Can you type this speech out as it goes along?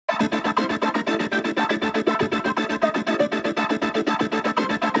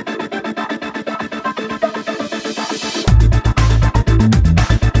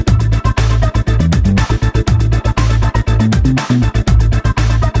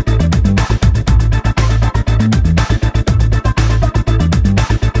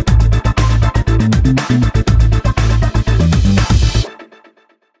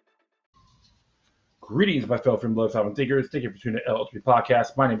my fellow freedom lovers, sovereign thinkers. Thank you for tuning in to LLTV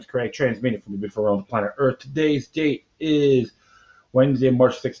Podcast. My name is Craig, transmitting from the beautiful realm of planet Earth. Today's date is Wednesday,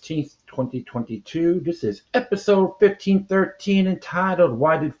 March 16th, 2022. This is episode 1513, entitled,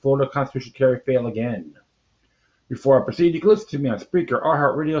 Why Did Florida Constitutional Carry Fail Again? Before I proceed, you can listen to me on Spreaker,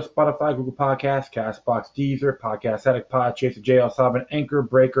 iHeartRadio, Spotify, Google Podcasts, CastBox, Deezer, Podcast Addict, Podchaser, JL Sovereign, Anchor,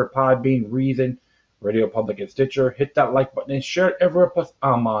 Breaker, Podbean, Reason, Radio Public, and Stitcher. Hit that like button and share it everywhere. Plus,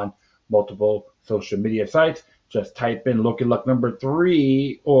 I'm on multiple social media sites. Just type in Loki Luck number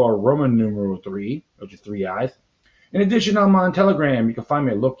 3 or Roman numeral 3, which is 3 eyes. In addition, I'm on Telegram. You can find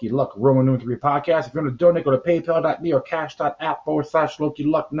me at Loki Luck Roman numeral 3 podcast. If you want to donate, go to paypal.me or cash.app/Loki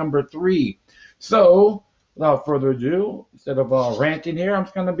Luck number 3. So, without further ado, instead of ranting here, I'm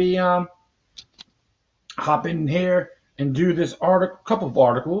just going to be hop in here and do this couple of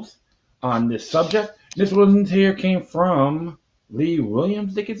articles on this subject. This one here came from Lee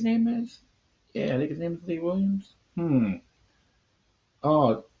Williams, I think his name is. Yeah, I think his name is Lee Williams.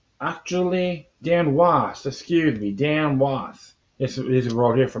 Oh, actually, Dan Was. Excuse me, Dan Was. This is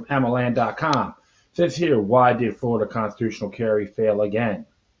wrote here from Amaland.com. It says here, why did Florida constitutional carry fail again?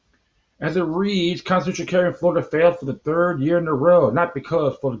 As it reads, constitutional carry in Florida failed for the third year in a row, not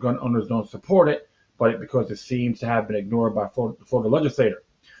because Florida gun owners don't support it, but because it seems to have been ignored by the Florida legislature.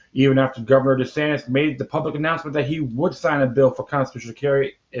 Even after Governor DeSantis made the public announcement that he would sign a bill for constitutional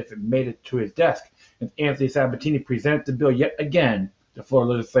carry if it made it to his desk, and Anthony Sabatini presented the bill yet again, the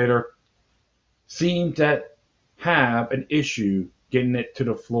Florida legislator seemed to have an issue getting it to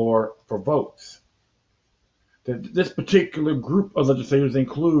the floor for votes. This particular group of legislators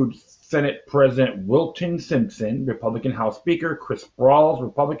includes Senate President Wilton Simpson, Republican, House Speaker Chris Sprowls,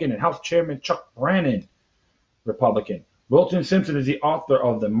 Republican, and House Chairman Chuck Brannon, Republican. Wilton Simpson is the author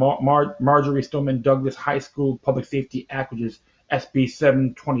of the Marjory Stoneman Douglas High School Public Safety Act, which is SB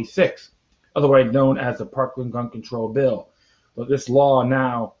 726, otherwise known as the Parkland Gun Control Bill. So this law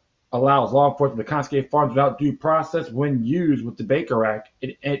now allows law enforcement to confiscate firearms without due process when used with the Baker Act.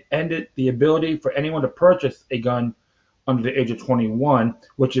 It ended the ability for anyone to purchase a gun under the age of 21,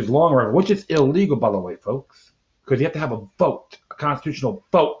 which is long rifle, which is illegal, by the way, folks, because you have to have a vote, a constitutional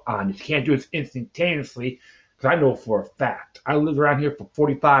vote on it. You can't do it instantaneously. I know for a fact. I lived around here for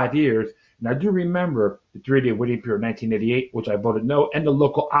 45 years, and I do remember the 3-day waiting period of 1988, which I voted no, and the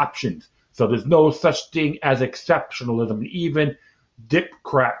local options. So there's no such thing as exceptionalism. And even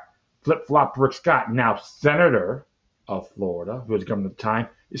Dipcrat flip-flop Rick Scott, now senator of Florida, who was governor at the time,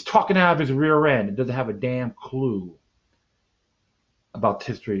 is talking out of his rear end and doesn't have a damn clue about the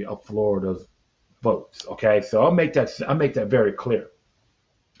history of Florida's votes. Okay, so I'll make that very clear.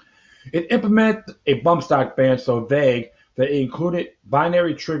 It implemented a bump stock ban so vague that it included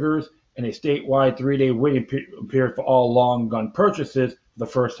binary triggers and a statewide 3-day waiting period for all long gun purchases for the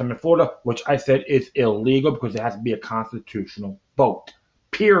first time in Florida, which I said is illegal because it has to be a constitutional vote.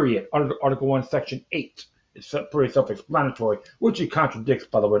 Period. Article 1, Section 8. It's pretty self-explanatory, which it contradicts,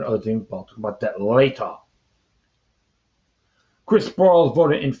 by the way, and other things. I'll talk about that later. Chris Sprowls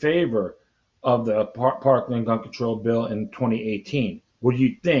voted in favor of the Parkland Gun Control Bill in 2018. What do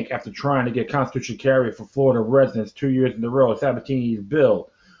you think after trying to get constitutional carry for Florida residents 2 years in a row? Sabatini's bill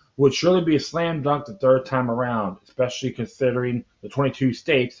would surely be a slam dunk the third time around, especially considering the 22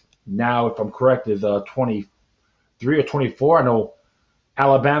 states, now if I'm correct, is 23 or 24. I know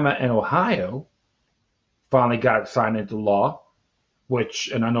Alabama and Ohio finally got signed into law,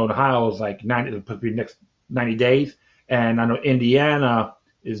 and I know Ohio is like 90, it'll be next 90 days, and I know Indiana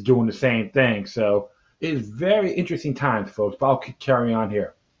is doing the same thing. So it's very interesting times, folks, but I'll carry on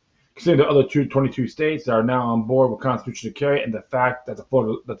here. Consider the other 22 states that are now on board with constitutional carry and the fact that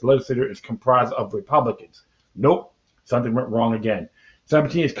the legislature is comprised of Republicans. Nope, something went wrong again.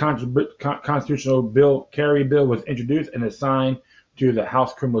 17th constitutional carry bill was introduced and assigned to the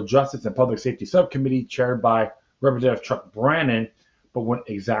House Criminal Justice and Public Safety Subcommittee chaired by Representative Chuck Brannon, but went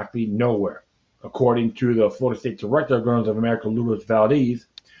exactly nowhere. According to the Florida State Director of Guns of America, Lourdes Valdez,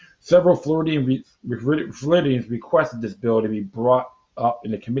 several Floridians requested this bill to be brought up in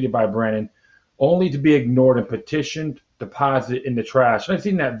the committee by Brannon, only to be ignored and petitioned, deposited in the trash. And I've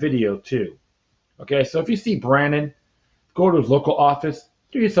seen that video too. Okay, so if you see Brannon, go to his local office,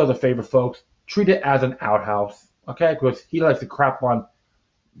 do yourselves a favor, folks. Treat it as an outhouse, okay? Because he likes to crap on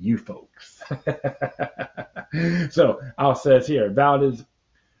you folks. So, Al says here, Valdez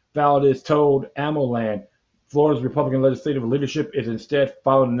told Amaland, Florida's Republican legislative leadership is instead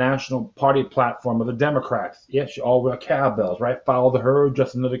following the national party platform of the Democrats. Yes, you all wear cowbells, right? Follow the herd,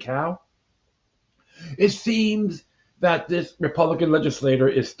 just another cow. It seems that this Republican legislator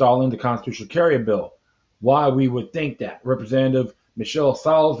is stalling the constitutional carry bill. Why we would think that? Representative Michelle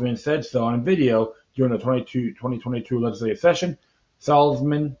Salzman said so on video during the 2022 legislative session.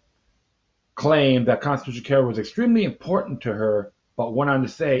 Salzman claimed that constitutional carry was extremely important to her, but went on to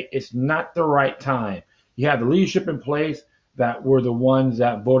say it's not the right time. You have the leadership in place that were the ones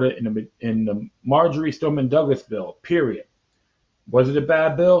that voted in the Marjorie Stoneman Douglas bill, period. Was it a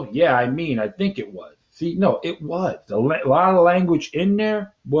bad bill? Yeah, I think it was. See, no, it was. A lot of language in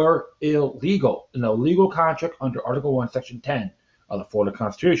there were illegal, an illegal contract under Article 1, Section 10 of the Florida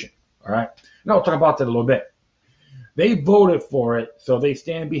Constitution. All right? And I'll talk about that a little bit. They voted for it, so they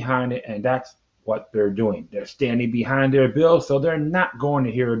stand behind it, and that's what they're doing. They're standing behind their bill, so they're not going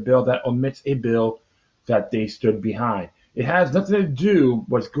to hear a bill that omits a bill that they stood behind. It has nothing to do with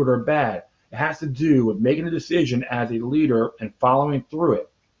what's good or bad. It has to do with making a decision as a leader and following through it.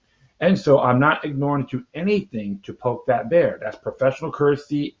 And so I'm not ignoring to anything to poke that bear. That's professional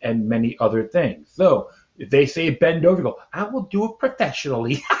courtesy and many other things. So if they say bend over, go, I will do it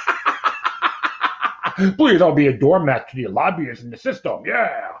professionally. Please don't be a doormat to the lobbyists in the system.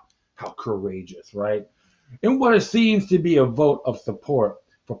 Yeah. How courageous, right? In what it seems to be a vote of support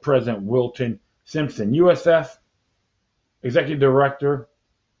for President Wilton Simpson, USF Executive Director,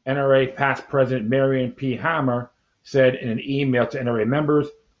 NRA past President Marion P. Hammer said in an email to NRA members,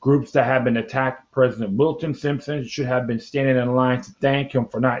 groups that have been attacked President Wilton Simpson should have been standing in line to thank him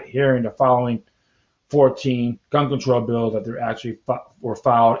for not hearing the following 14 gun control bills that were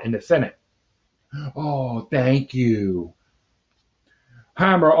filed in the Senate. Oh, thank you.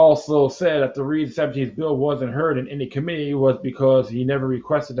 Hammer also said that the reason 17th bill wasn't heard in any committee was because he never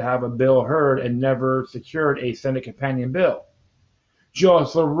requested to have a bill heard and never secured a Senate companion bill. She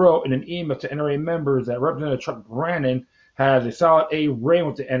also wrote in an email to NRA members that Representative Chuck Brannon has a solid A rating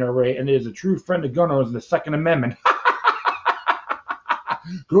with the NRA and is a true friend of gun owners in the Second Amendment.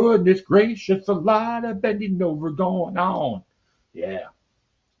 Goodness gracious, a lot of bending over going on. Yeah.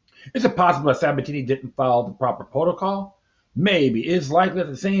 Is it possible that Sabatini didn't follow the proper protocol? Maybe. It's likely that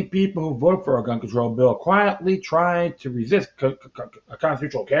the same people who voted for a gun control bill quietly tried to resist a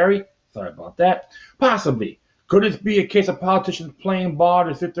constitutional carry. Sorry about that. Possibly. Could this be a case of politicians playing ball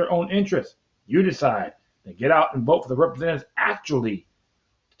to suit their own interests? You decide. Then get out and vote for the representatives actually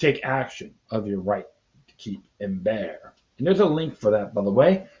take action of your right to keep and bear. And there's a link for that, by the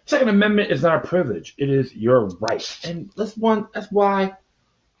way. Second Amendment is not a privilege. It is your right. And that's why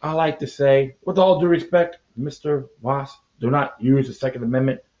I like to say, with all due respect, Mr. Wasp, do not use the Second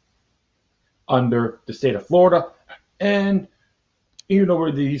Amendment under the state of Florida. And even though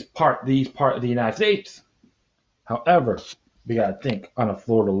we're these part of the United States, however, we got to think on a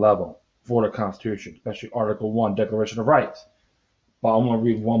Florida level, Florida Constitution, especially Article 1, Declaration of Rights. But I'm going to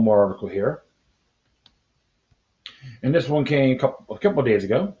read one more article here. And this one came a couple of days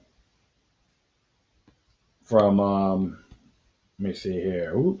ago from, let me see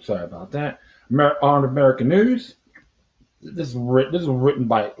here. Oops, sorry about that. On American News. This is written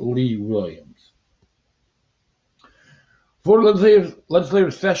by Lee Williams. Florida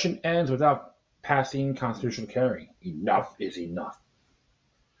legislative session ends without passing constitutional carry. Enough is enough.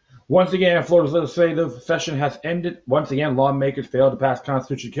 Once again, Florida's legislative session has ended. Once again, lawmakers failed to pass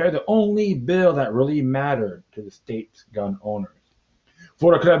constitutional carry, the only bill that really mattered to the state's gun owners.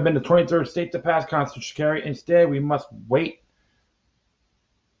 Florida could have been the 23rd state to pass constitutional carry. Instead, we must wait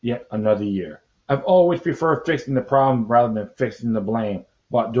yet another year. I've always preferred fixing the problem rather than fixing the blame,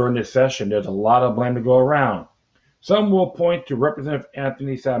 but during this session, there's a lot of blame to go around. Some will point to Representative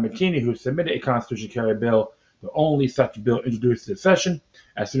Anthony Sabatini, who submitted a constitutional carry bill, the only such bill introduced to the session.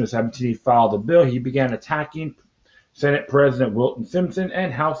 As soon as Sabatini filed the bill, he began attacking Senate President Wilton Simpson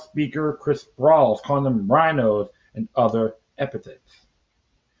and House Speaker Chris Sprowls, calling them rhinos and other epithets.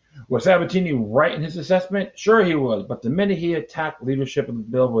 Was Sabatini right in his assessment? Sure he was, but the minute he attacked leadership of the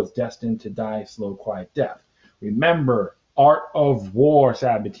bill was destined to die a slow, quiet death. Remember, art of war,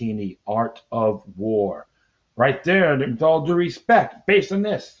 Sabatini, art of war. Right there, with all due respect, based on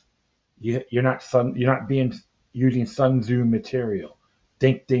this, you're not using Sun Tzu material.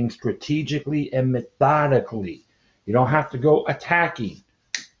 Think things strategically and methodically. You don't have to go attacking.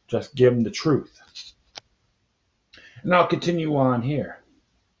 Just give them the truth. And I'll continue on here.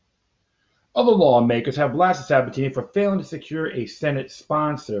 Other lawmakers have blasted Sabatini for failing to secure a Senate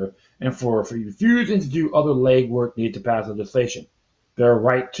sponsor and for refusing to do other legwork needed to pass legislation. They're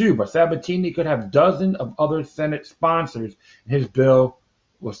right too, but Sabatini could have dozens of other Senate sponsors, and his bill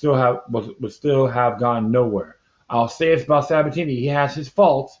would still have gone nowhere. I'll say this about Sabatini: he has his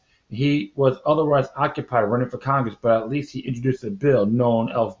faults. He was otherwise occupied running for Congress, but at least he introduced a bill no one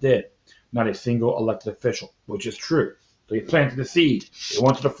else did. Not a single elected official, which is true. So he planted the seed. It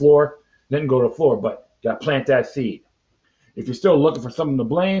went to the floor. Didn't go to the floor, but got to plant that seed. If you're still looking for someone to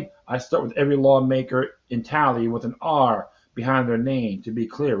blame, I start with every lawmaker in tally with an R behind their name. To be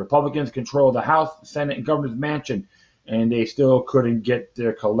clear, Republicans control the House, Senate, and governor's mansion, and they still couldn't get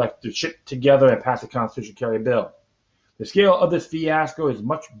their collective shit together and pass a constitutional carry bill. The scale of this fiasco is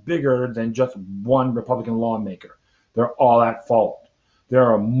much bigger than just one Republican lawmaker. They're all at fault. There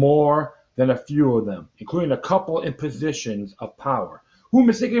are more than a few of them, including a couple in positions of power, who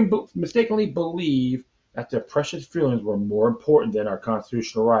mistakenly believe that their precious feelings were more important than our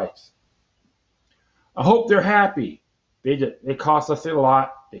constitutional rights. I hope they're happy. They cost us a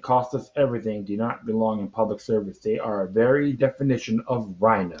lot. They cost us everything. Do not belong in public service. They are a very definition of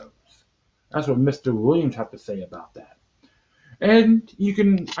rhinos. That's what Mr. Williams had to say about that. And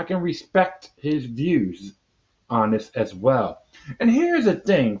I can respect his views on this as well. And here's the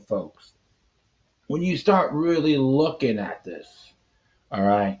thing, folks. When you start really looking at this, all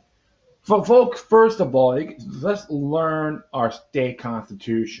right, for folks, first of all, let's learn our state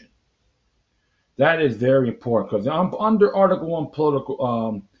constitution. That is very important because under Article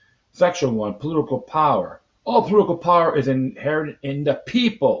 1, Section 1, political power. All political power is inherited in the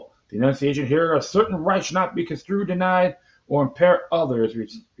people. The enunciation here of certain rights should not be construed, denied, or impair others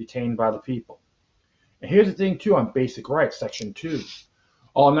retained by the people. And here's the thing, too, on basic rights, Section 2.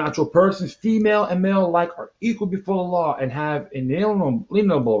 All natural persons, female and male alike, are equal before the law and have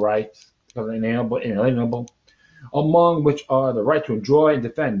inalienable rights, inalienable, among which are the right to enjoy and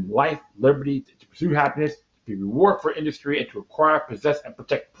defend life, liberty, to pursue happiness, to be rewarded for industry, and to acquire, possess, and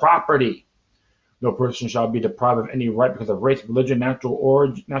protect property. No person shall be deprived of any right because of race, religion, national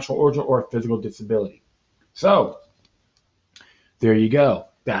origin, or physical disability. So, there you go.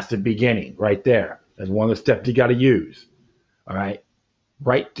 That's the beginning right there. That's one of the steps you got to use. All right.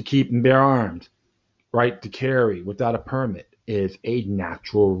 Right to keep and bear arms, right to carry without a permit is a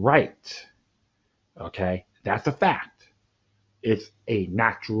natural right. Okay. That's a fact. It's a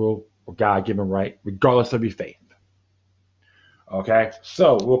natural or God-given right, regardless of your faith. Okay.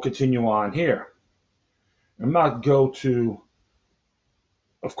 So we'll continue on here. I'm not going to go to,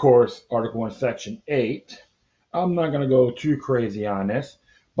 of course, Article 1, Section 8. I'm not going to go too crazy on this,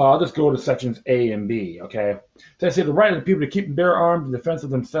 but I'll just go to sections A and B, okay? So I say the right of the people to keep and bear arms in defense of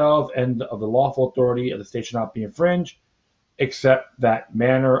themselves and of the lawful authority of the state shall not be infringed, except that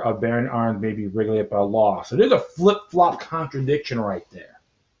manner of bearing arms may be regulated by law. So there's a flip-flop contradiction right there,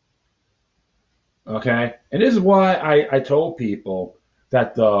 okay? And this is why I told people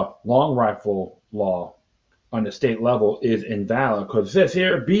that the long rifle law on the state level is invalid, because it says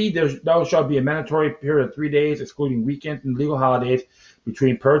here, B, there shall be a mandatory period of 3 days, excluding weekends and legal holidays,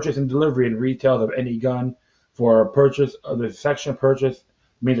 between purchase and delivery and retail of any gun. For purchase of the section purchase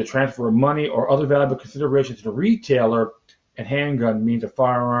means a transfer of money or other valuable consideration to the retailer, and handgun means a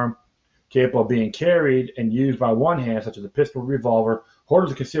firearm capable of being carried and used by one hand, such as a pistol or revolver.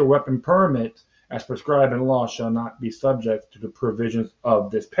 Holders of concealed weapon permits, as prescribed in law, shall not be subject to the provisions of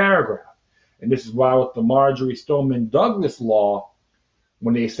this paragraph. And this is why with the Marjory Stoneman Douglas law,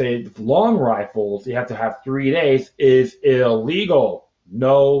 when they say long rifles, you have to have 3 days, is illegal,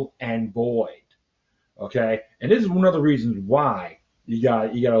 null and void. Okay, and this is one of the reasons why you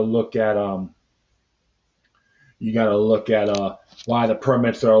got to look at why the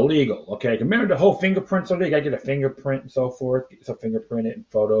permits are illegal. Okay, remember the whole fingerprints are legal. You got to get a fingerprint and so forth, get some fingerprinted and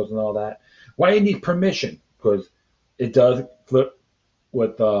photos and all that. Why do you need permission? Because it does flip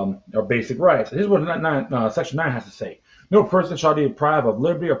with our basic rights. This is what Section 9 has to say. No person shall be deprived of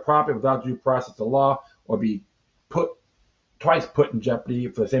liberty or property without due process of law, or be twice put in jeopardy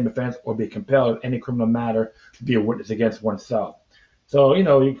for the same offense, or be compelled in any criminal matter to be a witness against oneself. So, you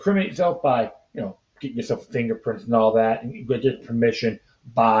incriminate yourself by, getting yourself fingerprints and all that, and you get permission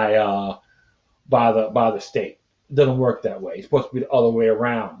by the state. It doesn't work that way. It's supposed to be the other way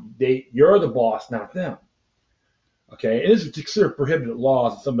around. You're the boss, not them. Okay, and this is considered prohibited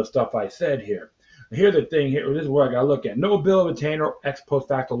laws and some of the stuff I said here. Here's the thing here. This is what I got to look at. No bill of attainder, ex post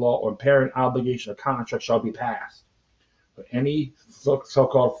facto law, or impairing obligation of contract shall be passed. But any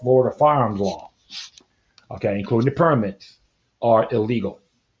so-called Florida firearms law, okay, including the permits, are illegal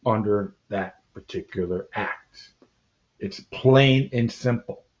under that particular act. It's plain and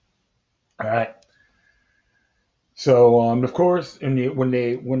simple. All right. So, of course, when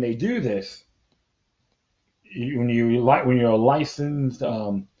they do this, when you're a licensed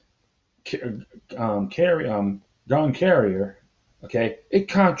gun carrier, okay, it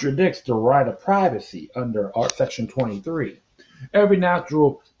contradicts the right of privacy under Section 23. Every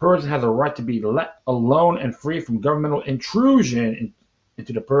natural person has a right to be let alone and free from governmental intrusion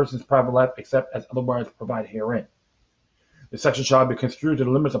into the person's private life, except as otherwise provided herein. The section shall be construed to the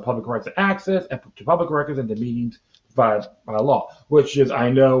limits of public rights of access and to public records and the means by law, which is, I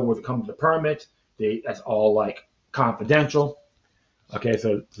know when it comes to permits, that's all like confidential. Okay,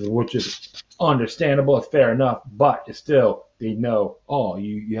 so which is understandable, it's fair enough, but it's still they know. Oh,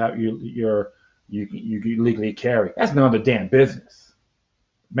 you legally carry. That's none of the damn business.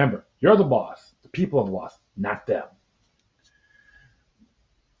 Remember, you're the boss. The people are the boss, not them.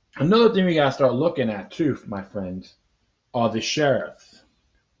 Another thing we gotta start looking at too, my friends, are the sheriffs.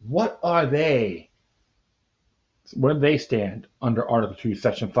 What are they? Where do they stand under Article 2,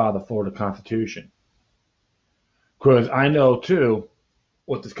 Section 5 of the Florida Constitution? Because I know too,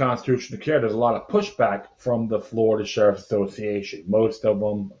 with this constitutional care, there's a lot of pushback from the Florida Sheriff's Association. Most of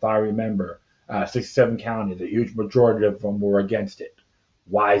them, if I remember, 67 counties, a huge majority of them were against it.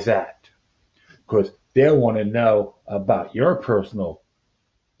 Why is that? Because they want to know about your personal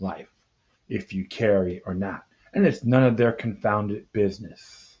life, if you carry or not. And it's none of their confounded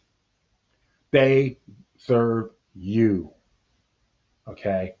business. They serve you.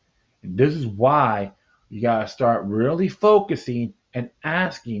 Okay? And this is why you got to start really focusing and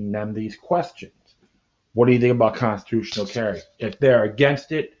asking them these questions. What do you think about constitutional carry? If they're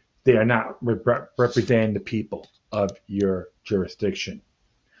against it, they are not representing the people of your jurisdiction.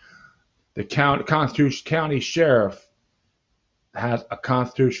 The Constitution County Sheriff has a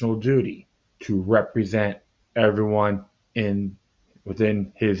constitutional duty to represent everyone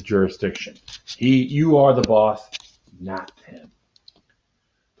within his jurisdiction. You are the boss, not him.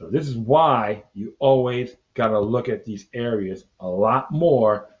 So this is why you always got to look at these areas a lot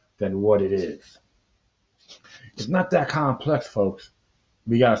more than what it is. It's not that complex, folks.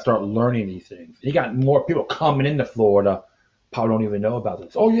 We got to start learning these things. You got more people coming into Florida, probably don't even know about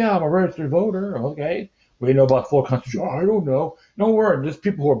this. Oh yeah, I'm a registered voter. Okay. What do you know about Florida Constitution? Oh, I don't know. Don't worry. There's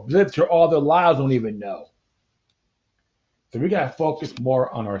people who have lived here all their lives don't even know. So we got to focus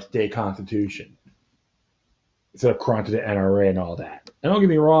more on our state constitution instead of crying to the NRA and all that. And don't get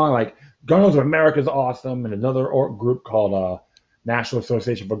me wrong, like Gun Owners of America is awesome, and another group called National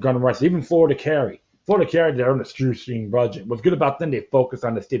Association for Gun Rights, even Florida Carry. Florida Carry, they're on a shoestring budget. What's good about them, they focus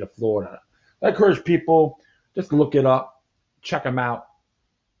on the state of Florida. I encourage people, just look it up, check them out,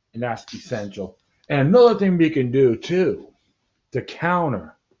 and that's essential. And another thing we can do, too, to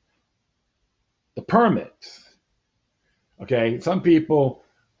counter the permits. Okay, some people,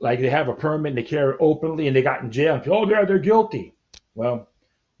 like they have a permit and they carry it openly and they got in jail. And people, oh, yeah, they're guilty. Well,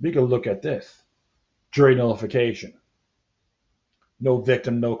 we can look at this. Jury nullification. No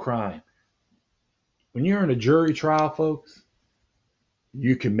victim, no crime. When you're in a jury trial, folks,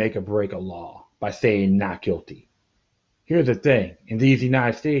 you can make or break a law by saying not guilty. Here's the thing. In these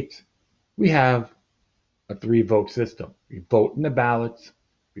United States, we have a 3-vote system. We vote in the ballots,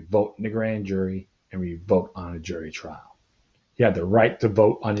 we vote in the grand jury, and we vote on a jury trial. You have the right to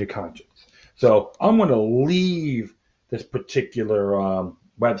vote on your conscience. So I'm going to leave this particular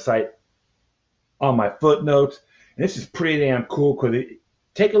website on my footnotes. And this is pretty damn cool because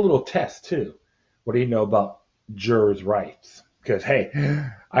take a little test too. What do you know about jurors' rights? Because, hey,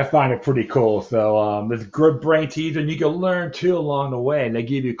 I find it pretty cool. So there's good brain teaser, and you can learn too along the way. And they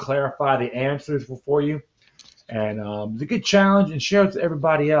give you clarify the answers for you. And it's a good challenge and share it to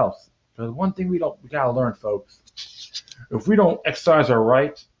everybody else. So the one thing we got to learn, folks, if we don't exercise our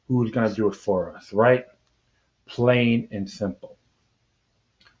rights, who's going to do it for us, right? Plain and simple.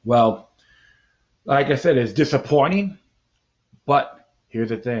 Well, like I said, it's disappointing, but here's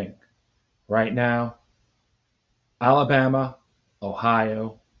the thing. Right now, Alabama,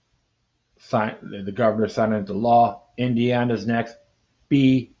 Ohio, the governor signed into law. Indiana's next.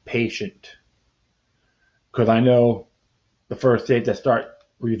 Be patient. Because I know the first state that start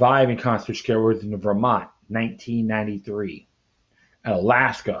reviving constitutional care was in Vermont, 1993. And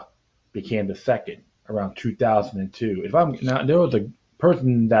Alaska became the second around 2002. There was a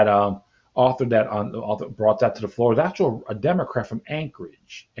person that brought that to the floor. It was actually a Democrat from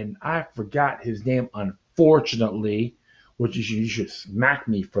Anchorage, and I forgot his name, unfortunately, which you should smack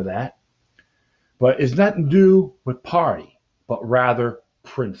me for that. But it's nothing to do with party, but rather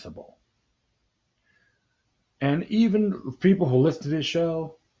principle. And even people who listen to this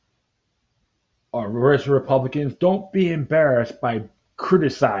show are Republicans. Don't be embarrassed by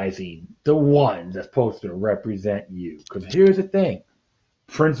criticizing the ones that's supposed to represent you. Because here's the thing.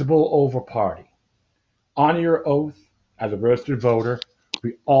 Principle over party. Honor your oath as a registered voter.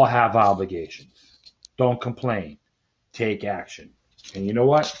 We all have obligations. Don't complain. Take action. And you know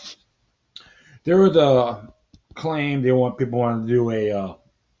what? There was a claim people want to do a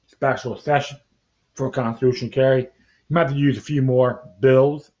special session for constitutional carry. You might have to use a few more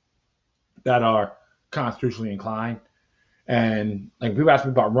bills that are constitutionally inclined. And like people ask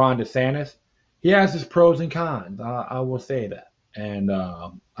me about Ron DeSantis, he has his pros and cons. I will say that. And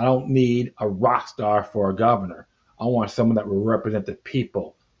I don't need a rock star for a governor. I want someone that will represent the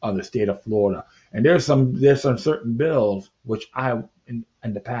people of the state of Florida. And there's some certain bills which in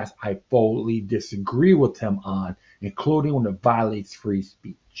the past I fully disagree with him on, including when it violates free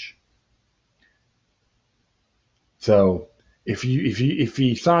speech. So if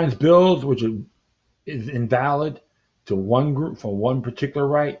he signs bills which is invalid to one group for one particular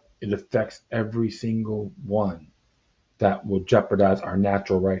right, it affects every single one that will jeopardize our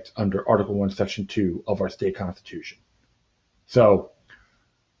natural rights under Article 1, Section 2 of our state constitution. So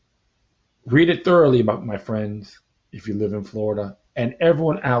read it thoroughly, my friends, if you live in Florida. And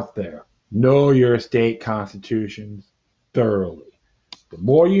everyone out there, know your state constitutions thoroughly. The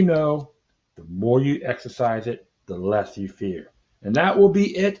more you know, the more you exercise it, the less you fear. And that will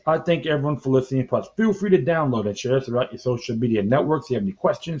be it. I thank everyone for listening. Plus, feel free to download and share it throughout your social media networks. If you have any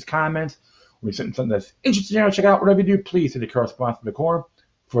questions, comments, or you're something that's interesting to check out, whatever you do, please hit the correspondence in the corner.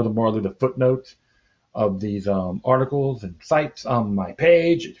 Furthermore, leave the footnotes of these articles and sites on my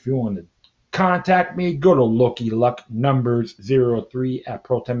page. If you want to contact me, go to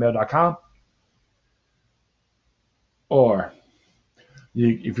LokiLuckNumbers03@protonmail.com. Or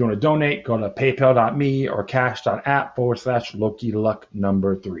if you want to donate, go to paypal.me or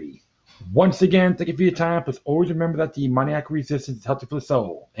cash.app/LokiLuckNumber3. Once again, thank you for your time. Please always remember that the demoniac resistance is healthy for the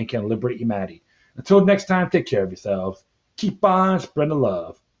soul and can liberate humanity. Until next time, take care of yourselves. Keep on spreading the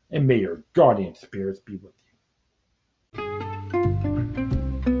love, and may your guardian spirits be with you.